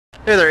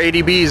Hey there,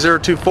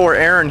 ADB024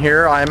 Aaron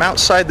here. I am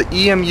outside the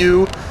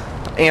EMU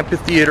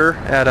amphitheater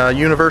at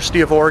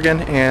University of Oregon,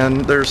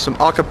 and there's some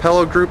a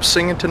cappella groups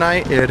singing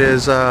tonight. It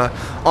is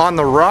On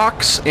the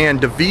Rocks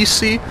and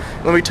Divisi.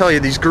 Let me tell you,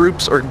 these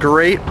groups are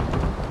great.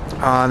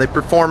 They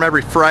perform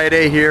every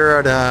Friday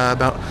here at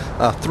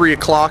about 3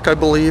 o'clock, I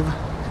believe.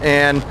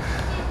 And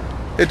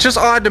it's just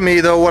odd to me,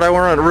 though, what I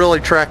want to really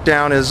track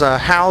down is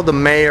how the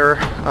mayor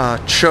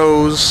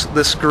chose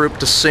this group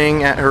to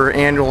sing at her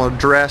annual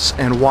address,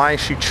 and why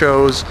she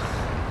chose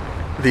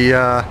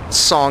the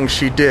song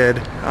she did,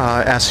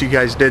 as you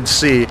guys did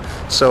see.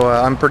 So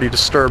I'm pretty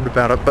disturbed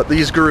about it. But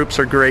these groups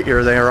are great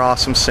here. They are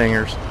awesome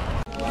singers.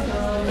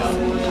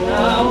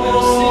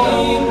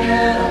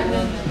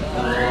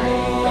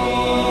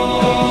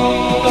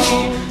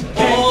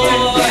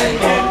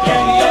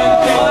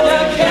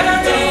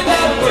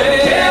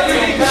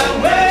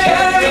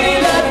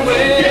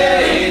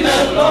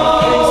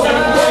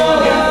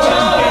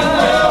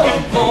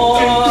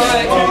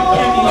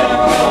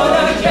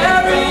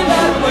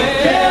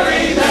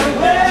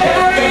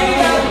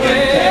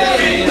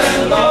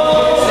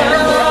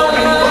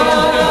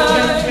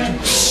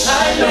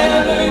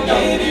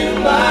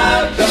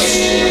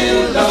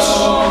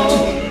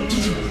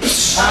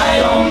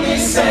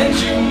 Send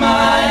you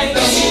my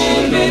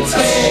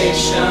invitation.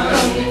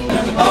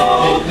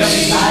 Oh,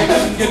 I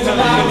can get to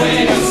my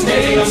way and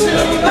stay too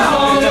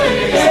long.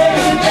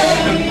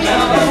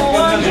 Now I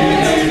wonder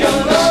if your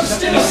love's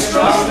still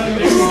strong.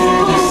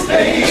 Ooh,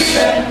 baby,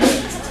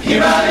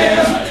 here I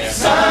am,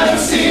 signed,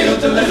 sealed,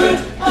 delivered.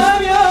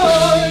 I'm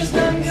yours.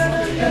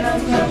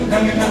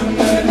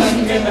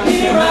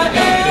 Here I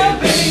am,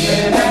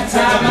 baby. That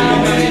time I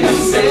went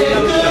and said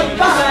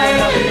goodbye.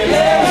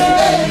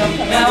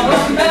 Now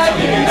I'm back.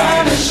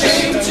 I'm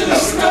ashamed to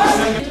start.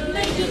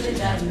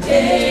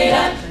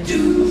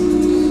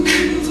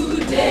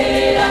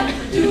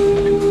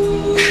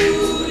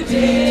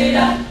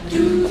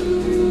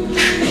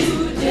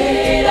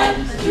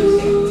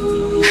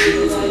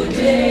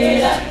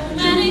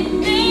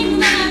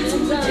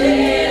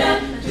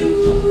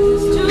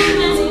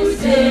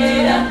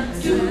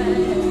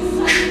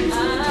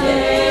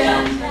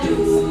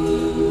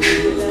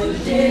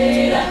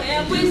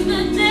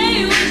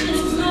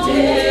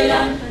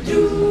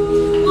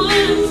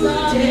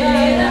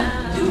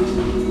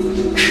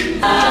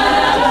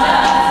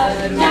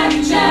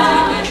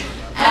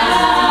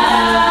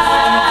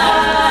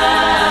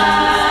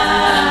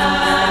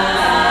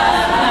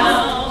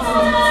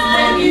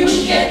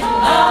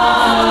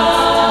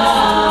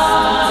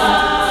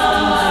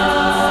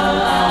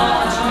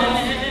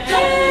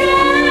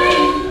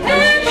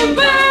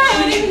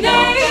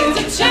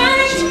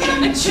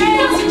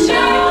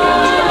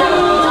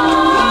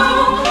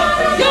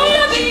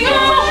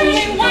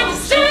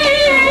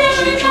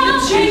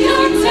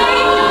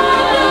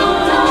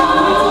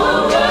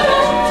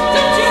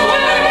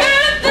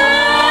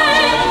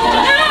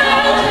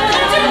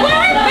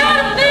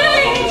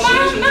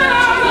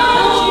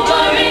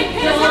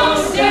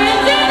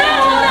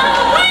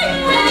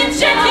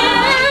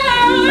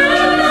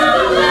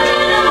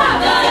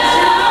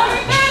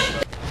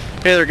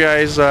 Hey there,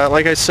 guys.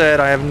 Like I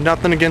said, I have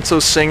nothing against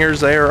those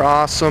singers. They are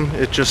awesome.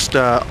 It's just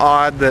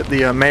odd that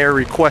the mayor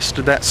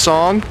requested that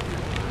song.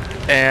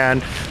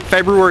 And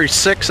February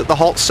 6th at the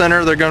Halt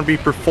Center, they're going to be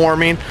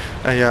performing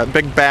a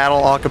big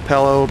battle, a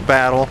cappella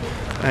battle,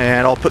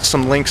 and I'll put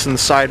some links in the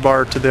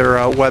sidebar to their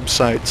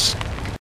websites.